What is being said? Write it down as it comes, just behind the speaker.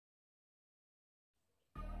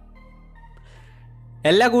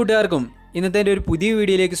എല്ലാ കൂട്ടുകാർക്കും ഇന്നത്തെ എൻ്റെ ഒരു പുതിയ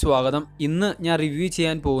വീഡിയോയിലേക്ക് സ്വാഗതം. ഇന്ന് ഞാൻ റിവ്യൂ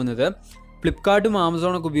ചെയ്യാൻ പോകുന്നത് ഫ്ലിപ്കാർട്ടും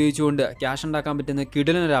ആമസോണൊക്കെ ഉപയോഗിച്ചുകൊണ്ട് ക്യാഷ് ഉണ്ടാക്കാൻ പറ്റുന്ന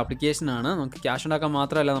കിടിലനൊരു ആപ്ലിക്കേഷനാണ്. നമുക്ക് ക്യാഷ് ഉണ്ടാക്കാൻ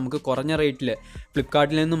മാത്രമല്ല, നമുക്ക് കുറഞ്ഞ റേറ്റിൽ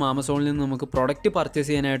ഫ്ലിപ്കാർട്ടിൽ നിന്നും ആമസോണിൽ നിന്നും നമുക്ക് പ്രൊഡക്റ്റ് പർച്ചേസ്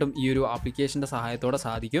ചെയ്യാനായിട്ടും ഈ ഒരു ആപ്ലിക്കേഷൻ്റെ സഹായത്തോടെ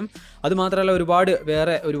സാധിക്കും. അതുമാത്രമല്ല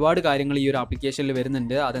ഒരുപാട് കാര്യങ്ങൾ ഈ ഒരു ആപ്ലിക്കേഷനിൽ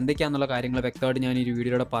വരുന്നുണ്ട്. അതെന്തൊക്കെയാണെന്നുള്ള കാര്യങ്ങൾ വ്യക്തമായിട്ട് ഞാൻ ഈ ഒരു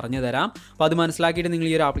വീഡിയോയിലൂടെ പറഞ്ഞു തരാം. അപ്പോൾ അത് മനസ്സിലാക്കിയിട്ട് നിങ്ങൾ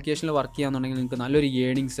ഈ ഒരു ആപ്ലിക്കേഷനിൽ വർക്ക് ചെയ്യാന്നുണ്ടെങ്കിൽ നിങ്ങൾക്ക് നല്ലൊരു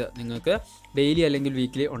ഏണിങ്സ് നിങ്ങൾക്ക് ഡെയിലി അല്ലെങ്കിൽ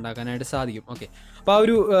വീക്കിലി ഉണ്ടാക്കാനായിട്ട് സാധിക്കും. ഓക്കെ, അപ്പോൾ ആ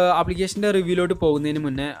ഒരു ആപ്ലിക്കേഷൻ്റെ റിവ്യൂലോട്ട് പോകുന്നതിന്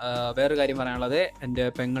മുന്നേ വേറൊരു കാര്യം പറയാനുള്ളത്, എൻ്റെ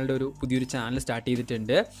പെങ്ങളുടെ ഒരു പുതിയൊരു ചാനൽ സ്റ്റാർട്ട്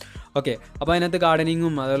ചെയ്തിട്ടുണ്ട്. ഓക്കെ, അപ്പോൾ അതിനകത്ത്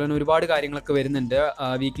ഗാർഡനിങ്ങും അതുപോലെ തന്നെ ഒരുപാട് കാര്യങ്ങളൊക്കെ വരുന്നുണ്ട്.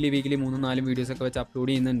 വീക്കിലി 3-4 വീഡിയോസൊക്കെ വെച്ച് അപ്ലോഡ്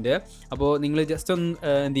ചെയ്യുന്നുണ്ട്. അപ്പോൾ നിങ്ങൾ ജസ്റ്റ് ഒന്ന്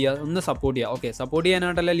എന്ത് ചെയ്യുക, ഒന്ന് സപ്പോർട്ട് ചെയ്യുക. ഓക്കെ, സപ്പോർട്ട്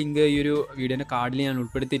ചെയ്യാനായിട്ടുള്ള ലിങ്ക് ഈ ഒരു വീഡിയോൻ്റെ കാർഡിൽ ഞാൻ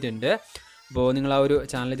ഉൾപ്പെടുത്തിയിട്ടുണ്ട്. അപ്പോൾ നിങ്ങൾ ആ ഒരു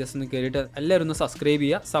ചാനൽ ജസ്റ്റ് ഒന്ന് കയറിയിട്ട് എല്ലാവരും ഒന്ന് സബ്സ്ക്രൈബ്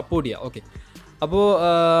ചെയ്യുക, സപ്പോർട്ട് ചെയ്യുക. ഓക്കെ, അപ്പോൾ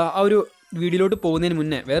ആ ഒരു വീഡിയോയിലോട്ട് പോകുന്നതിന്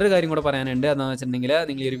മുന്നേ വേറൊരു കാര്യം കൂടെ പറയാനുണ്ട്. എന്താണെന്ന് വെച്ചിട്ടുണ്ടെങ്കിൽ,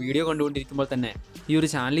 നിങ്ങൾ ഈ ഒരു വീഡിയോ കണ്ടുകൊണ്ടിരിക്കുമ്പോൾ തന്നെ ഈ ഒരു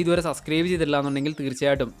ചാനൽ ഇതുവരെ സബ്സ്ക്രൈബ് ചെയ്തിട്ടില്ല എന്നുണ്ടെങ്കിൽ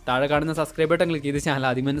തീർച്ചയായിട്ടും താഴെ കാണുന്ന സബ്സ്ക്രൈബ് ബട്ടൺ ക്ലിക്ക് ചെയ്ത് ചാനൽ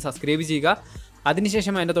ആദ്യം തന്നെ സബ്സ്ക്രൈബ് ചെയ്യുക.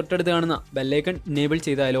 അതിനുശേഷം അതിൻ്റെ തൊട്ടടുത്ത് കാണുന്ന ബെല്ലൈക്കൺ ഇനേബിൾ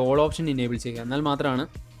ചെയ്താൽ അതിൽ ഓൾ ഓപ്ഷൻ ഇനേബിൾ ചെയ്യുക. എന്നാൽ മാത്രമാണ്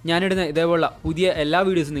ഞാനിടുന്ന ഇതേപോലുള്ള പുതിയ എല്ലാ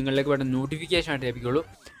വീഡിയോസും നിങ്ങളിലേക്ക് പെട്ടെന്ന് നോട്ടിഫിക്കേഷൻ ആയിട്ട് ലഭിക്കുള്ളൂ.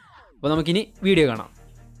 അപ്പോൾ നമുക്കിനി വീഡിയോ കാണാം.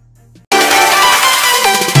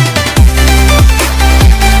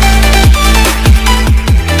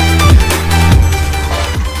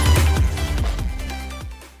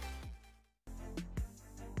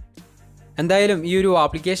 എന്തായാലും ഈ ഒരു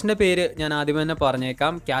ആപ്ലിക്കേഷൻ്റെ പേര് ഞാൻ ആദ്യം തന്നെ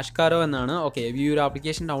പറഞ്ഞേക്കാം, ക്യാഷ് കാരോ എന്നാണ്. ഓക്കെ, ഈ ഒരു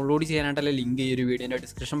ആപ്ലിക്കേഷൻ ഡൗൺലോഡ് ചെയ്യാനായിട്ടുള്ള ലിങ്ക് ഈ ഒരു വീഡിയോൻ്റെ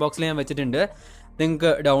ഡിസ്ക്രിപ്ഷൻ ബോക്സിൽ ഞാൻ വെച്ചിട്ടുണ്ട്.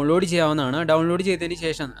 നിങ്ങൾക്ക് ഡൗൺലോഡ് ചെയ്യാവുന്നതാണ്. ഡൗൺലോഡ് ചെയ്തതിന്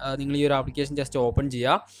ശേഷം നിങ്ങൾ ഈ ഒരു ആപ്ലിക്കേഷൻ ജസ്റ്റ് ഓപ്പൺ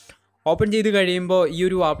ചെയ്യുക. ഓപ്പൺ ചെയ്ത് കഴിയുമ്പോൾ ഈ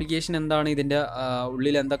ഒരു ആപ്ലിക്കേഷൻ എന്താണ്, ഇതിൻ്റെ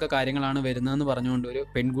ഉള്ളിൽ എന്തൊക്കെ കാര്യങ്ങളാണ് വരുന്നതെന്ന് പറഞ്ഞുകൊണ്ട് ഒരു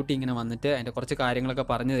പെൺകുട്ടി ഇങ്ങനെ വന്നിട്ട് അതിൻ്റെ കുറച്ച് കാര്യങ്ങളൊക്കെ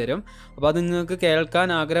പറഞ്ഞു തരും. അപ്പോൾ അത് നിങ്ങൾക്ക്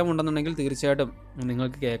കേൾക്കാൻ ആഗ്രഹമുണ്ടെന്നുണ്ടെങ്കിൽ തീർച്ചയായിട്ടും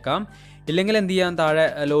നിങ്ങൾക്ക് കേൾക്കാം. ഇല്ലെങ്കിൽ എന്ത് ചെയ്യാം, താഴെ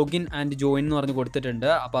ലോഗിൻ ആൻഡ് ജോയിൻ എന്ന് പറഞ്ഞ് കൊടുത്തിട്ടുണ്ട്.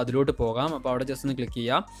 അപ്പോൾ അതിലോട്ട് പോകാം. അപ്പോൾ അവിടെ ജസ്റ്റ് ഒന്ന് ക്ലിക്ക്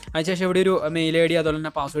ചെയ്യാം. അതിനുശേഷം ഇവിടെ ഒരു മെയിൽ ഐ ഡി അതുപോലെ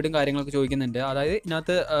തന്നെ പാസ്വേഡും കാര്യങ്ങളൊക്കെ ചോദിക്കുന്നുണ്ട്. അതായത്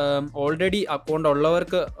ഇതിനകത്ത് ഓൾറെഡി അക്കൗണ്ട്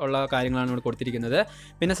ഉള്ളവർക്ക് ഉള്ള കാര്യങ്ങളാണ് ഇവിടെ കൊടുത്തിരിക്കുന്നത്.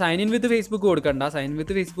 പിന്നെ സൈൻ ഇൻ വിത്ത് ഫേസ്ബുക്ക് കൊടുക്കണ്ട. സൈൻ ഇൻ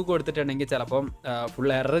വിത്ത് ഫേസ്ബുക്ക് കൊടുത്തിട്ടുണ്ടെങ്കിൽ ചിലപ്പം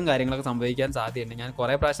ഫുൾ എററും കാര്യങ്ങളൊക്കെ സംഭവിക്കാൻ സാധ്യതയുണ്ട്. ഞാൻ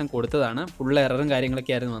കുറേ പ്രാവശ്യം കൊടുത്തതാണ്, ഫുൾ എററും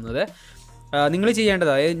കാര്യങ്ങളൊക്കെ ആയിരുന്നു വന്നത്. നിങ്ങൾ ചെയ്യേണ്ടത്,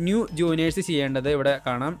 അതായത് ന്യൂ ജോയിനേഴ്സ് ചെയ്യേണ്ടത് ഇവിടെ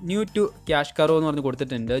കാണാം, ന്യൂ ടു ക്യാഷ് കറോ എന്ന് പറഞ്ഞ്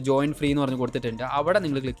കൊടുത്തിട്ടുണ്ട്, ജോയിൻ ഫ്രീ എന്ന് പറഞ്ഞ് കൊടുത്തിട്ടുണ്ട്. അവിടെ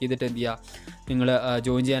നിങ്ങൾ ക്ലിക്ക് ചെയ്തിട്ട് എന്ത് ചെയ്യുക, നിങ്ങൾ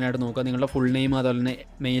ജോയിൻ ചെയ്യാനായിട്ട് നോക്കുക. നിങ്ങളുടെ ഫുൾ നെയിം അതുപോലെ തന്നെ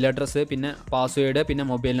മെയിൽ അഡ്രസ്സ് പിന്നെ പാസ്വേഡ് പിന്നെ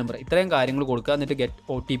മൊബൈൽ നമ്പർ ഇത്രയും കാര്യങ്ങൾ കൊടുക്കുക. എന്നിട്ട് ഗെറ്റ്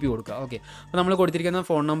OTP കൊടുക്കുക. ഓക്കെ, അപ്പോൾ നമ്മൾ കൊടുത്തിരിക്കുന്ന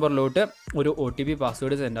ഫോൺ നമ്പറിലോട്ട് ഒരു OTP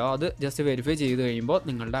പാസ്വേഡ് സെൻഡ് ആവും. അത് ജസ്റ്റ് വെരിഫൈ ചെയ്ത് കഴിയുമ്പോൾ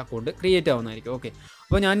നിങ്ങളുടെ അക്കൗണ്ട് ക്രിയേറ്റ് ആവുന്നതായിരിക്കും. ഓക്കെ,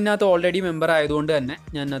 അപ്പോൾ ഞാൻ ഇതിനകത്ത് ഓൾറെഡി മെമ്പർ ആയതുകൊണ്ട് തന്നെ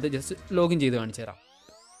ഞാനത് ജസ്റ്റ് ലോഗിൻ ചെയ്ത് കാണിച്ചു തരാം.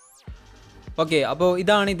 ഓക്കെ, അപ്പോൾ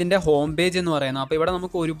ഇതാണ് ഇതിൻ്റെ ഹോം പേജ് എന്ന് പറയുന്നത്. അപ്പോൾ ഇവിടെ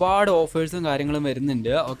നമുക്ക് ഒരുപാട് ഓഫേഴ്സും കാര്യങ്ങളും വരുന്നുണ്ട്.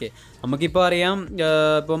 ഓക്കെ, നമുക്കിപ്പോൾ അറിയാം,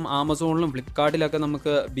 ഇപ്പം ആമസോണിലും ഫ്ലിപ്കാർട്ടിലൊക്കെ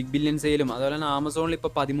നമുക്ക് ബിഗ് ബില്യൺ സെയിലും അതുപോലെ തന്നെ ആമസോണിൽ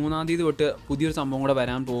ഇപ്പോൾ 13-ാം തീയതി തൊട്ട് പുതിയൊരു സംഭവം കൂടെ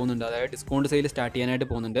വരാൻ പോകുന്നുണ്ട്. അതായത് ഡിസ്കൗണ്ട് സെയിൽ സ്റ്റാർട്ട് ചെയ്യാനായിട്ട്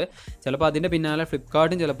പോകുന്നുണ്ട്. ചിലപ്പോൾ അതിൻ്റെ പിന്നാലെ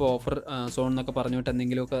ഫ്ലിപ്കാർട്ടും ചിലപ്പോൾ ഓഫർ സോൺ എന്നൊക്കെ പറഞ്ഞിട്ട്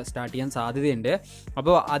എന്തെങ്കിലുമൊക്കെ സ്റ്റാർട്ട് ചെയ്യാൻ സാധ്യതയുണ്ട്.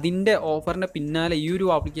 അപ്പോൾ അതിൻ്റെ ഓഫറിൻ്റെ പിന്നാലെ ഈ ഒരു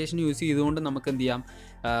ആപ്ലിക്കേഷൻ യൂസ് ചെയ്തുകൊണ്ട് നമുക്ക് എന്ത് ചെയ്യാം,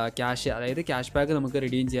 ക്യാഷ് അതായത് ക്യാഷ് ബാക്ക് നമുക്ക്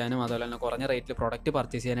റിഡീം ചെയ്യാനും അതുപോലെ തന്നെ കുറഞ്ഞ റേറ്റിൽ പ്രൊഡക്റ്റ്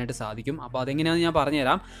പർച്ചേസ് ചെയ്യാനായിട്ട് സാധിക്കും. അപ്പോൾ അതെങ്ങനെയാണെന്ന് ഞാൻ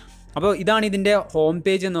പറഞ്ഞുതരാം. അപ്പോൾ ഇതാണ് ഇതിൻ്റെ ഹോം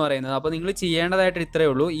പേജ് എന്ന് പറയുന്നത്. അപ്പോൾ നിങ്ങൾ ചെയ്യേണ്ടതായിട്ട്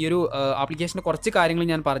ഇത്രയേ ഉള്ളൂ. ഈ ഒരു ആപ്ലിക്കേഷൻ്റെ കുറച്ച് കാര്യങ്ങൾ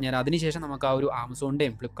ഞാൻ പറഞ്ഞുതരാം. അതിനുശേഷം നമുക്ക് ആ ഒരു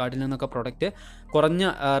ആമസോണിൻ്റെയും ഫ്ലിപ്കാർട്ടിൽ നിന്നൊക്കെ പ്രൊഡക്റ്റ്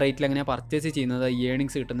കുറഞ്ഞ റേറ്റിൽ എങ്ങനെയാണ് പർച്ചേസ് ചെയ്യുന്നത്,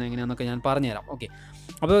 ഏണിങ്സ് കിട്ടുന്നത് എങ്ങനെയാണെന്നൊക്കെ ഞാൻ പറഞ്ഞുതരാം. ഓക്കെ,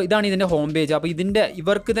 അപ്പോൾ ഇതാണ് ഇതിൻ്റെ ഹോം പേജ്. അപ്പോൾ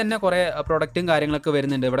ഇവർക്ക് തന്നെ കുറേ പ്രൊഡക്റ്റും കാര്യങ്ങളൊക്കെ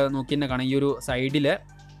വരുന്നുണ്ട്. ഇവിടെ നോക്കി തന്നെ കാണാം, ഈ ഒരു സൈഡിൽ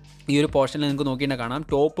ഈ ഒരു പോർഷനിൽ നിങ്ങൾക്ക് നോക്കിയിട്ട് കാണാം,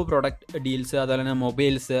 ടോപ്പ് പ്രൊഡക്റ്റ് ഡീൽസ് അതുപോലെ തന്നെ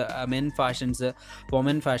mobiles, men fashions,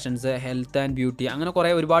 woman fashions, health and beauty, അങ്ങനെ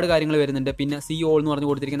കുറേ ഒരുപാട് കാര്യങ്ങൾ വരുന്നുണ്ട്. പിന്നെ CO എന്ന് പറഞ്ഞ്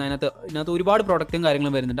കൊടുത്തിരിക്കുന്ന ഇതിനകത്ത് ഒരുപാട് പ്രൊഡക്റ്റും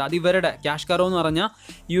കാര്യങ്ങളും വരുന്നുണ്ട്. അത് ഇവരുടെ ക്യാഷ് കറോ എന്ന് പറഞ്ഞാൽ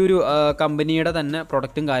ഈ ഒരു കമ്പനിയുടെ തന്നെ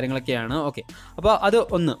പ്രൊഡക്റ്റും കാര്യങ്ങളൊക്കെയാണ്. ഓക്കെ, അപ്പോൾ അത്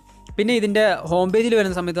ഒന്ന്. പിന്നെ ഇതിൻ്റെ ഹോം പേജിൽ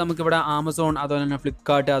വരുന്ന സമയത്ത് നമുക്കിവിടെ ആമസോൺ അതുപോലെ തന്നെ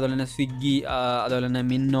ഫ്ലിപ്കാർട്ട് അതുപോലെ തന്നെ സ്വിഗ്ഗി അതുപോലെ തന്നെ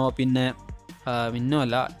മിന്നോ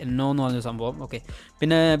അല്ല എന്നോ എന്ന് പറഞ്ഞ സംഭവം. ഓക്കെ,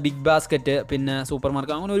 പിന്നെ ബിഗ് ബാസ്ക്കറ്റ് പിന്നെ സൂപ്പർ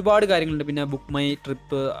മാർക്കറ്റ്, അങ്ങനെ ഒരുപാട് കാര്യങ്ങളുണ്ട്. പിന്നെ ബുക്ക് മൈ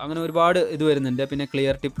ട്രിപ്പ്, അങ്ങനെ ഒരുപാട് ഇത് വരുന്നുണ്ട്. പിന്നെ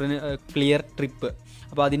ക്ലിയർ ട്രിപ്പ്,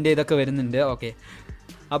 അപ്പോൾ അതിൻ്റെ ഇതൊക്കെ വരുന്നുണ്ട്. ഓക്കെ,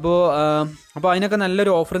 അപ്പോൾ അതിനൊക്കെ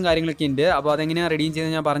നല്ലൊരു ഓഫറും കാര്യങ്ങളൊക്കെ ഉണ്ട്. അപ്പോൾ അതെങ്ങനെയാണ് റെഡീം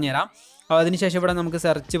ചെയ്യുന്നത് ഞാൻ പറഞ്ഞുതരാം. അതിനുശേഷം ഇവിടെ നമുക്ക്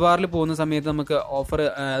സെർച്ച് ബാറിൽ പോകുന്ന സമയത്ത് നമുക്ക് ഓഫർ,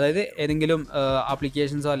 അതായത് ഏതെങ്കിലും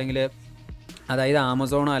ആപ്ലിക്കേഷൻസോ അല്ലെങ്കിൽ അതായത്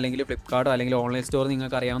ആമസോണോ അല്ലെങ്കിൽ ഫ്ലിപ്കാർട്ടോ അല്ലെങ്കിൽ ഓൺലൈൻ സ്റ്റോർ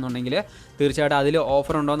നിങ്ങൾക്ക് അറിയാവുന്നുണ്ടെങ്കിൽ തീർച്ചയായിട്ടും അതിൽ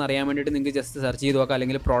ഓഫർ ഉണ്ടോ എന്ന് അറിയാൻ വേണ്ടിയിട്ട് നിങ്ങൾക്ക് ജസ്റ്റ് സെർച്ച് ചെയ്ത് നോക്കാം.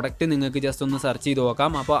 അല്ലെങ്കിൽ പ്രോഡക്റ്റ് നിങ്ങൾക്ക് ജസ്റ്റ് ഒന്ന് സെർച്ച് ചെയ്ത്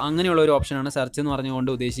നോക്കാം. അപ്പോൾ അങ്ങനെയുള്ള ഒരു ഓപ്ഷനാണ് സെർച്ച് എന്ന്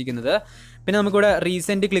പറഞ്ഞുകൊണ്ട് ഉദ്ദേശിക്കുന്നത്. പിന്നെ നമുക്കിവിടെ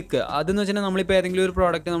റീസെൻറ്റ് ക്ലിക്ക്, അതെന്ന് വെച്ചാൽ നമ്മളിപ്പോൾ ഏതെങ്കിലും ഒരു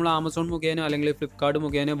പ്രോഡക്റ്റ് നമ്മൾ ആമസോൺ മുഖേനോ അല്ലെങ്കിൽ ഫ്ലിപ്കാർട്ട്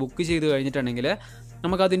മുഖേനോ ബുക്ക് ചെയ്ത് കഴിഞ്ഞിട്ടുണ്ടെങ്കിൽ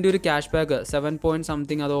നമുക്കതിൻ്റെ ഒരു ക്യാഷ് ബാക്ക്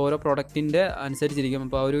 7 അത് ഓരോ പ്രൊഡക്റ്റിൻ്റെ അനുസരിച്ചിരിക്കും.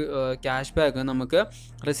 അപ്പോൾ ആ ഒരു ക്യാഷ് ബാക്ക് നമുക്ക്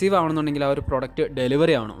റിസീവ് ആവണമെന്നുണ്ടെങ്കിൽ ആ ഒരു പ്രൊഡക്റ്റ്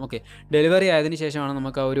ഡെലിവറി ആവണം. ഓക്കെ, ഡെലിവറി ആയതിനു ശേഷമാണ്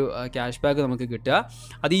നമുക്ക് ആ ഒരു ക്യാഷ് ബാക്ക് നമുക്ക് കിട്ടുക.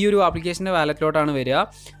 അത് ഈ ഒരു ആപ്ലിക്കേഷൻ്റെ വാലറ്റിലോട്ടാണ് വരിക.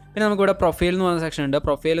 പിന്നെ നമുക്കിവിടെ പ്രൊഫൈൽ എന്ന് പറയുന്ന സെക്ഷൻ ഉണ്ട്.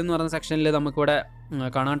 പ്രൊഫൈൽ എന്ന് പറയുന്ന സെക്ഷനിൽ നമുക്കിവിടെ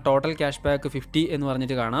കാണാം ടോട്ടൽ ക്യാഷ് ബാക്ക് 50 എന്ന്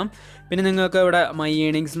പറഞ്ഞിട്ട് കാണാം. പിന്നെ നിങ്ങൾക്ക് ഇവിടെ മൈ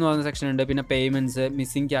ഏണിങ്സ് എന്ന് പറയുന്ന സെക്ഷൻ ഉണ്ട്. പിന്നെ പേയ്മെൻറ്റ്സ്,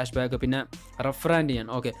 മിസ്സിംഗ് ക്യാഷ് ബാക്ക്, പിന്നെ റെഫർ ചെയ്യാൻ.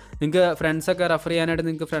 ഓക്കെ, നിങ്ങൾക്ക് ഫ്രണ്ട്സൊക്കെ റെഫർ ചെയ്യാനായിട്ട്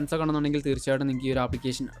നിങ്ങൾക്ക് ഫ്രണ്ട്സൊക്കെ ഉണ്ടെന്നുണ്ടെങ്കിൽ തീർച്ചയായിട്ടും നിങ്ങൾക്ക് ഈ ഒരു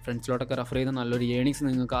ആപ്ലിക്കേഷൻ ഫ്രണ്ട്സിലോട്ടൊക്കെ റെഫർ ചെയ്ത് നല്ലൊരു ഏണിങ്സ്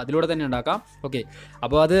നിങ്ങൾക്ക് അതിലൂടെ തന്നെ ഉണ്ടാക്കാം. ഓക്കെ,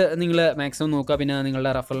 അപ്പോൾ അത് നിങ്ങൾ മാക്സിമം നോക്കുക. പിന്നെ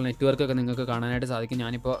നിങ്ങളുടെ റെഫറൽ നെറ്റ്വർക്കൊക്കെ നിങ്ങൾക്ക് കാണാനായിട്ട് സാധിക്കും.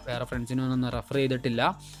 ഞാനിപ്പോൾ വേറെ ഫ്രണ്ട്സിനൊന്നും റെഫർ ചെയ്തിട്ടില്ല.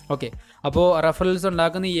 ഓക്കെ, അപ്പോൾ റെഫറൽസ്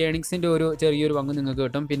ഉണ്ടാക്കുന്ന ഈ ഏണിങ്സിൻ്റെ ഒരു ചെറിയൊരു പങ്ക് നിങ്ങൾക്ക്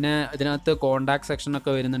കിട്ടും. പിന്നെ ഇതിനകത്ത് കോൺടാക്ട്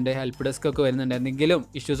സെക്ഷനൊക്കെ വരുന്നുണ്ട്, ഹെൽപ്പ് ഡെസ്ക് ഒക്കെ വരുന്നുണ്ട്. എന്തെങ്കിലും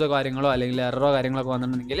ഇഷ്യൂസോ കാര്യങ്ങളോ അല്ലെങ്കിൽ എററോ കാര്യങ്ങളൊക്കെ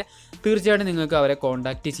വന്നിട്ടുണ്ടെങ്കിൽ തീർച്ചയായിട്ടും നിങ്ങൾക്ക് അവരെ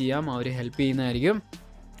കോൺടാക്റ്റ് ചെയ്യാം, അവർ ഹെൽപ്പ് ചെയ്യുന്നതായിരിക്കും.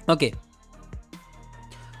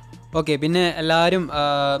 ഓക്കെ, പിന്നെ എല്ലാവരും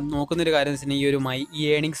നോക്കുന്നൊരു കാര്യം എന്ന് വെച്ചിട്ടുണ്ടെങ്കിൽ ഈ ഒരു മൈ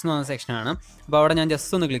ഏണിങ്സ് എന്ന് പറഞ്ഞ സെക്ഷനാണ്. അപ്പോൾ അവിടെ ഞാൻ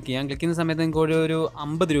ജസ്റ്റ് ഒന്ന് ക്ലിക്ക് ചെയ്യാം. ക്ലിക്ക് ചെയ്യുന്ന സമയത്ത് നിങ്ങൾക്ക് ഒരു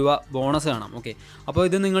 50 രൂപ ബോണസ് കാണാം. ഓക്കെ, അപ്പോൾ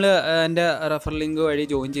ഇത് നിങ്ങൾ എൻ്റെ റെഫർ ലിങ്ക് വഴി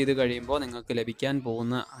ജോയിൻ ചെയ്ത് കഴിയുമ്പോൾ നിങ്ങൾക്ക് ലഭിക്കാൻ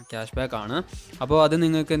പോകുന്ന ക്യാഷ് ബാക്ക് ആണ്. അപ്പോൾ അത്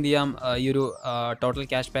നിങ്ങൾക്ക് എന്ത് ചെയ്യാം, ഈ ഒരു ടോട്ടൽ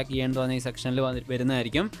ക്യാഷ് ബാക്ക് ചെയ്യാൻ തോന്നുന്ന ഈ സെക്ഷനിൽ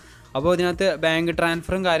വരുന്നതായിരിക്കും. അപ്പോൾ ഇതിനകത്ത് ബാങ്ക്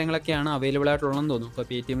ട്രാൻസ്ഫറും കാര്യങ്ങളൊക്കെയാണ് അവൈലബിൾ ആയിട്ടുള്ളതെന്ന് തോന്നുന്നു. ഇപ്പോൾ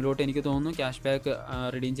പേടിഎമ്മിലോട്ട് എനിക്ക് തോന്നുന്നു ക്യാഷ് ബാക്ക്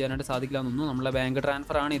റിഡീം ചെയ്യാനായിട്ട് സാധിക്കില്ല എന്ന് തോന്നുന്നു. നമ്മളെ ബാങ്ക്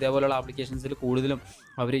ട്രാൻസ്ഫറാണ് ഇതേപോലെയുള്ള ആപ്ലിക്കേഷൻസിൽ കൂടുതലും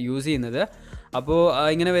അവർ യൂസ് ചെയ്യുന്നത്. അപ്പോൾ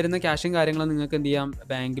ഇങ്ങനെ വരുന്ന ക്യാഷും കാര്യങ്ങളും നിങ്ങൾക്ക് എന്ത് ചെയ്യാം,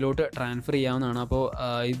 ബാങ്കിലോട്ട് ട്രാൻസ്ഫർ ചെയ്യാവുന്നതാണ്. അപ്പോൾ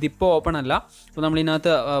ഇതിപ്പോൾ ഓപ്പൺ അല്ല. അപ്പോൾ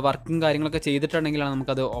നമ്മളിതിനകത്ത് വർക്കും കാര്യങ്ങളൊക്കെ ചെയ്തിട്ടുണ്ടെങ്കിലാണ്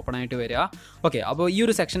നമുക്കത് ഓപ്പൺ ആയിട്ട് വരിക. ഓക്കെ, അപ്പോൾ ഈ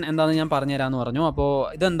ഒരു സെക്ഷൻ എന്താണെന്ന് ഞാൻ പറഞ്ഞുതരാമെന്ന് പറഞ്ഞു. അപ്പോൾ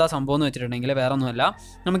ഇതെന്താ സംഭവം എന്ന് വെച്ചിട്ടുണ്ടെങ്കിൽ വേറെ ഒന്നുമല്ല,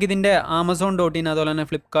 നമുക്കിതിൻ്റെ Amazon.in അതുപോലെ തന്നെ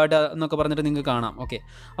ഫ്ലിപ്കാർട്ട് എന്നൊക്കെ പറഞ്ഞിട്ട് നിങ്ങൾക്ക് കാണാം. ഓക്കെ,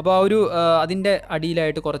 അപ്പോൾ അതിൻ്റെ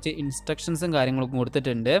അടിയിലായിട്ട് കുറച്ച് ഇൻസ്ട്രക്ഷൻസും കാര്യങ്ങളൊക്കെ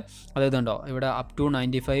കൊടുത്തിട്ടുണ്ട്. അതായത് ഉണ്ടോ ഇവിടെ അപ് ടു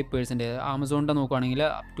 95% ആമസോണിൻ്റെ നോക്കുകയാണെങ്കിൽ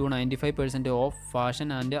up to 95% of fashion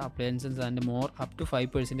and appliances and more up to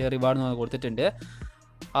 5% reward എന്ന് കൊടുത്തിട്ടുണ്ട്.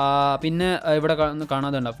 പിന്നെ ഇവിടെ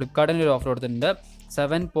കാണാതുണ്ടോ ഫ്ലിപ്കാർട്ടിൻ്റെ ഒരു ഓഫർ കൊടുത്തിട്ടുണ്ട്.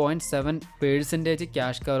 7.7%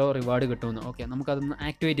 ക്യാഷ് കവറോ റിവാർഡ് കിട്ടുമെന്ന്. ഓക്കെ, നമുക്കതൊന്ന്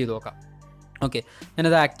ആക്ടിവേറ്റ് ചെയ്ത് നോക്കാം. ഓക്കെ,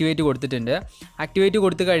 ഞാനത് ആക്ടിവേറ്റ് കൊടുത്തിട്ടുണ്ട്. ആക്ടിവേറ്റ്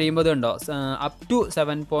കൊടുത്ത് കഴിയുമ്പോൾ ഉണ്ടോ അപ് ടു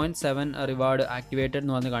 7.7 റിവാർഡ് ആക്ടിവേറ്റഡ്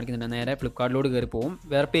എന്ന് പറഞ്ഞ് കാണിക്കുന്നുണ്ട്. നേരെ ഫ്ലിപ്കാർട്ടിലോട്ട് കയറി പോകും,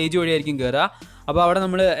 വേറെ പേജ് വഴിയായിരിക്കും കയറുക. അപ്പോൾ അവിടെ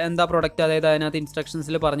നമ്മൾ എന്താ പ്രൊഡക്റ്റ്, അതായത് അതിനകത്ത്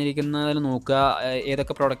ഇൻസ്ട്രക്ഷൻസിൽ പറഞ്ഞിരിക്കുന്നതിൽ നോക്കുക,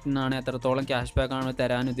 ഏതൊക്കെ പ്രൊഡക്റ്റിനാണ് എത്രത്തോളം ക്യാഷ് ബാക്കാണ്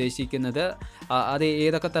തരാൻ ഉദ്ദേശിക്കുന്നത്, അത്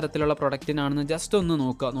ഏതൊക്കെ തരത്തിലുള്ള പ്രൊഡക്റ്റിനാണെന്ന് ജസ്റ്റ് ഒന്ന്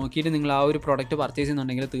നോക്കുക. നോക്കിയിട്ട് നിങ്ങൾ ആ ഒരു പ്രൊഡക്റ്റ് പർച്ചേസ്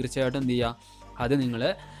ചെയ്യുന്നുണ്ടെങ്കിൽ തീർച്ചയായിട്ടും എന്ത് ചെയ്യുക, അത് നിങ്ങൾ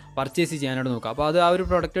പർച്ചേസ് ചെയ്യാനായിട്ട് നോക്കുക. അപ്പോൾ അത് ആ ഒരു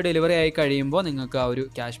പ്രൊഡക്റ്റ് ഡെലിവറി ആയി കഴിയുമ്പോൾ നിങ്ങൾക്ക് ആ ഒരു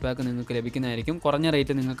ക്യാഷ് ബാക്ക് നിങ്ങൾക്ക് ലഭിക്കുന്നതായിരിക്കും. കുറഞ്ഞ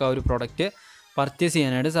റേറ്റ് നിങ്ങൾക്ക് ആ ഒരു പ്രൊഡക്റ്റ് പർച്ചേസ്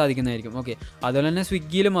ചെയ്യാനായിട്ട് സാധിക്കുന്നതായിരിക്കും. ഓക്കെ, അതുപോലെ തന്നെ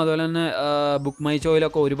സ്വിഗ്ഗിയിലും അതുപോലെ തന്നെ ബുക്ക് മൈ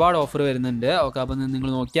ഷോയിലൊക്കെ ഒരുപാട് ഓഫർ വരുന്നുണ്ട്. ഓക്കെ, അപ്പോൾ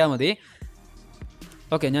നിങ്ങൾ നോക്കിയാൽ മതി.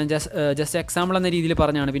 ഓക്കെ, ഞാൻ ജസ്റ്റ് എക്സാമ്പിൾ എന്ന രീതിയിൽ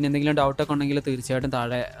പറഞ്ഞാണ്. പിന്നെ എന്തെങ്കിലും ഡൗട്ടൊക്കെ ഉണ്ടെങ്കിൽ തീർച്ചയായിട്ടും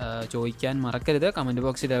താഴെ ചോദിക്കാൻ മറക്കരുത്, കമൻറ്റ്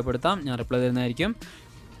ബോക്സിൽ രേഖപ്പെടുത്താം, ഞാൻ റിപ്ലൈ തരുന്നതായിരിക്കും.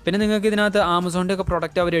 പിന്നെ നിങ്ങൾക്ക് ഇതിനകത്ത് ആമസോണിൻ്റെ ഒക്കെ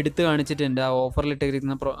പ്രൊഡക്റ്റ് അവർ എടുത്ത് കാണിച്ചിട്ടുണ്ട്. ആ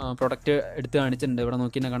ഓഫറിലിട്ടിരിക്കുന്ന പ്രൊഡക്റ്റ് എടുത്ത് കാണിച്ചിട്ടുണ്ട്. ഇവിടെ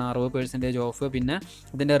നോക്കി കാണാം 60% ഓഫ്. പിന്നെ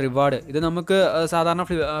ഇതിൻ്റെ റിവാർഡ് ഇത് നമുക്ക് സാധാരണ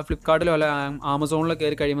ഫ്ലിപ്കാർട്ടിലോ അല്ല ആമസോണിലോ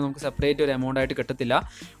കയറി കഴിയുമ്പോൾ നമുക്ക് സെപ്പറേറ്റ് ഒരു എമൗണ്ട് ആയിട്ട് കിട്ടത്തില്ല.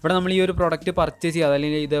 ഇവിടെ നമ്മൾ ഈ ഒരു പ്രൊഡക്റ്റ് പർച്ചേസ് ചെയ്യുക,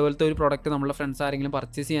 അല്ലെങ്കിൽ ഇതേപോലത്തെ ഒരു പ്രൊഡക്റ്റ് നമ്മളെ ഫ്രണ്ട്സ് ആരെങ്കിലും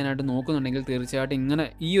പർച്ചേസ് ചെയ്യാനായിട്ട് നോക്കുന്നുണ്ടെങ്കിൽ തീർച്ചയായിട്ടും ഇങ്ങനെ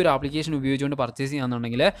ഈ ഒരു ആപ്ലിക്കേഷൻ ഉപയോഗിച്ചുകൊണ്ട് പർച്ചേസ്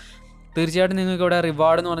ചെയ്യാന്നുണ്ടെങ്കിൽ തീർച്ചയായിട്ടും നിങ്ങൾക്ക് ഇവിടെ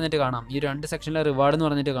റിവാർഡ് എന്ന് പറഞ്ഞിട്ട് കാണാം. ഈ 2 സെക്ഷനിലെ റിവാർഡ് എന്ന്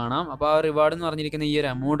പറഞ്ഞിട്ട് കാണാം. അപ്പോൾ ആ റിവാർഡ് എന്ന് പറഞ്ഞിരിക്കുന്ന ഈ ഒരു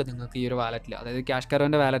എമൗണ്ട് നിങ്ങൾക്ക് ഈ ഒരു വാലറ്റിൽ, അതായത് ക്യാഷ്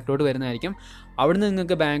കറോൻ്റെ വാലറ്റിലോട്ട് വരുന്നതായിരിക്കും. അവിടുന്ന്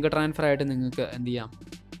നിങ്ങൾക്ക് ബാങ്ക് ട്രാൻസ്ഫർ ആയിട്ട് നിങ്ങൾക്ക് എന്ത് ചെയ്യാം,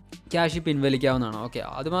 ക്യാഷ് പിൻവലിക്കാവുന്നതാണ്. ഓക്കെ,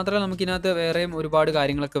 അതുമാത്രമല്ല നമുക്കിതിനകത്ത് വേറെയും ഒരുപാട്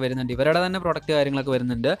കാര്യങ്ങളൊക്കെ വരുന്നുണ്ട്. ഇവരുടെ തന്നെ പ്രൊഡക്റ്റ് കാര്യങ്ങളൊക്കെ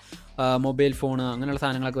വരുന്നുണ്ട്. മൊബൈൽ ഫോൺ അങ്ങനെയുള്ള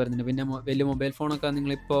സാധനങ്ങളൊക്കെ വരുന്നുണ്ട്. പിന്നെ വലിയ മൊബൈൽ ഫോണൊക്കെ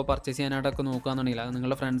നിങ്ങളിപ്പോൾ പർച്ചേസ് ചെയ്യാനായിട്ടൊക്കെ നോക്കുകയാണെന്നുണ്ടെങ്കിൽ, അത്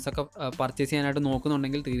നിങ്ങളുടെ ഫ്രണ്ട്സൊക്കെ പർച്ചേസ് ചെയ്യാനായിട്ട്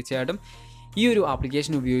നോക്കുന്നുണ്ടെങ്കിൽ തീർച്ചയായിട്ടും ഈ ഒരു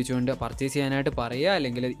ആപ്ലിക്കേഷൻ ഉപയോഗിച്ചുകൊണ്ട് പർച്ചേസ് ചെയ്യാനായിട്ട് പറയുക,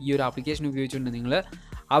 അല്ലെങ്കിൽ ഈ ഒരു ആപ്ലിക്കേഷൻ ഉപയോഗിച്ചുകൊണ്ട് നിങ്ങൾ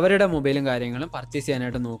അവരുടെ മൊബൈലും കാര്യങ്ങളും പർച്ചേസ്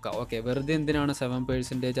ചെയ്യാനായിട്ട് നോക്കുക. ഓക്കെ, വെറുതെ എന്തിനാണ്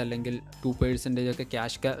 7% അല്ലെങ്കിൽ 2% ഒക്കെ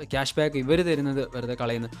ക്യാഷ് ബാക്ക് ഇവർ തരുന്നത് വെറുതെ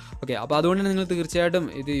കളയുന്നത്. ഓക്കെ, അപ്പോൾ അതുകൊണ്ട് നിങ്ങൾ തീർച്ചയായിട്ടും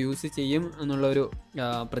ഇത് യൂസ് ചെയ്യും എന്നുള്ളൊരു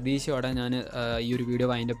പ്രതീക്ഷയോടെ ഞാൻ ഈ ഒരു വീഡിയോ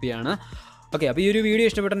വൈൻഡപ്പ് ചെയ്യാണ്. ഓക്കെ, അപ്പോൾ ഈ ഒരു വീഡിയോ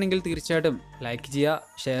ഇഷ്ടപ്പെട്ടിട്ടുണ്ടെങ്കിൽ തീർച്ചയായിട്ടും ലൈക്ക് ചെയ്യുക,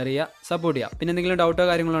 ഷെയർ ചെയ്യുക, സപ്പോർട്ട് ചെയ്യുക. പിന്നെ എന്തെങ്കിലും ഡൗട്ടോ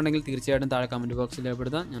കാര്യങ്ങളോ ഉണ്ടെങ്കിൽ തീർച്ചയായിട്ടും താഴെ കമൻറ്റ് ബോക്സിൽ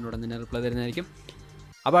രേഖപ്പെടുത്താം, ഞാൻ ഉടൻ തന്നെ റിപ്ലൈ തരുന്നതായിരിക്കും.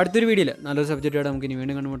 അപ്പോൾ അടുത്തൊരു വീഡിയോയിൽ നല്ലൊരു സബ്ജക്റ്റോടെ നമുക്ക് ഇനി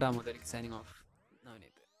വീണ്ടും കണ്ടുമുട്ടാം. Signing off.